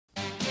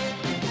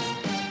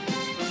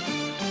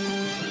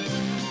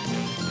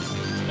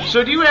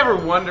So do you ever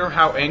wonder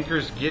how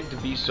anchors get to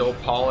be so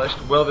polished?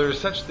 Well, there's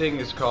such thing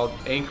as called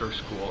anchor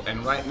school,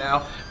 and right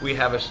now we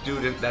have a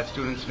student. That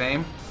student's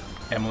name,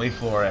 Emily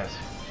Florez.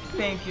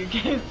 Thank you,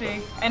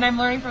 Casey. And I'm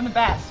learning from the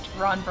best,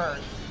 Ron Bird.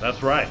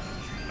 That's right.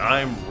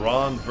 I'm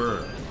Ron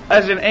Bird.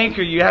 As an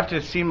anchor, you have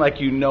to seem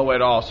like you know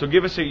it all. So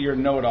give us your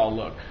know-it-all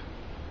look.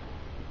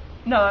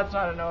 No, that's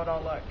not a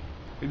know-it-all look.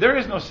 There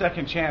is no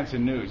second chance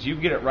in news. You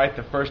get it right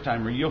the first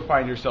time, or you'll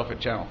find yourself at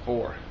Channel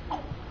 4.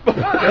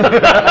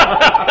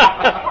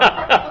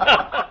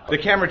 The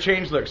camera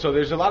changed look. So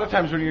there's a lot of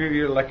times when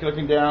you're like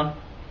looking down.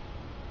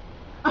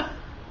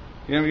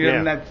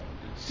 And that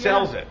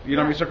sells it. You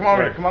know what I mean? So come on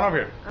over here. Come on over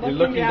here. You're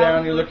looking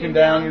down. You're looking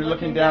down. You're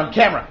looking down.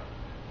 Camera.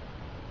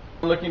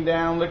 Looking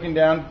down. Looking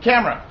down.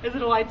 Camera. Is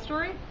it a light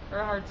story or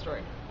a hard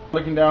story?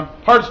 Looking down.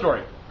 Hard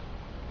story.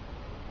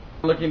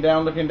 Looking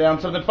down. Looking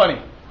down. Something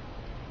funny.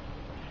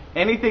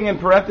 Anything in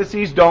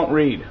parentheses, don't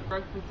read.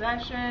 Broke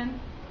possession.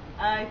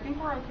 I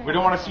think we're okay. We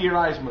don't want to see your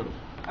eyes move.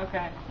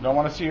 Okay. Don't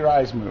want to see your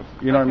eyes move.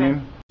 You know what I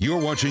mean? You're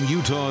watching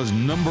Utah's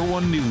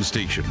 #1 news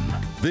station.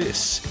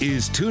 This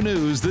is 2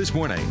 News This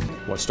Morning.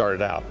 What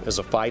started out as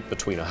a fight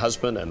between a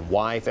husband and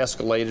wife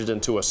escalated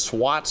into a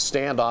SWAT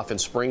standoff in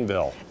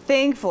Springville.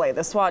 Thankfully,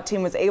 the SWAT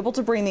team was able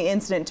to bring the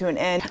incident to an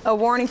end. A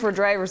warning for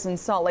drivers in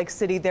Salt Lake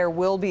City: there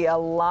will be a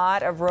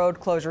lot of road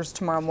closures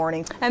tomorrow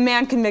morning. A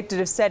man convicted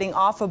of setting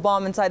off a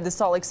bomb inside the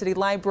Salt Lake City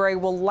library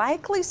will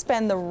likely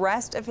spend the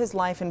rest of his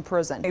life in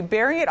prison.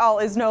 Burying it all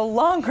is no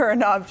longer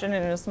an option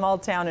in a small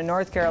town in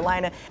North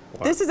Carolina.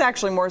 Wow. This is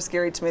actually more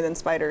scary to me than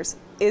spiders.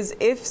 Is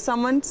if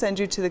someone sends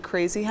you to the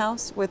crazy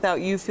house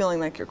without you feeling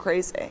like you're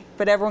crazy,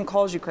 but everyone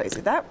calls you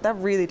crazy. That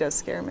really does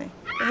scare me.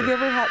 Have you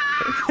ever had?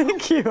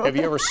 Thank you. Have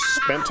you ever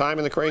spent time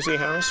in the crazy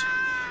house?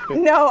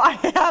 No, I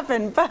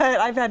haven't, but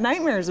I've had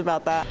nightmares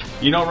about that.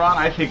 You know, Ron,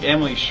 I think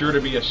Emily's sure to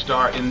be a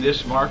star in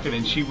this market,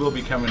 and she will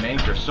become an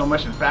anchor. So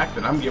much, in fact,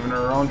 that I'm giving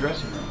her her own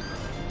dressing room.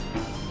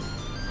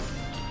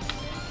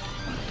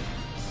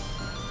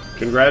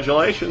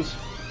 Congratulations.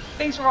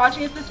 Thanks for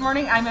watching us this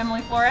morning. I'm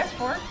Emily Florez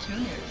for 2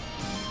 News.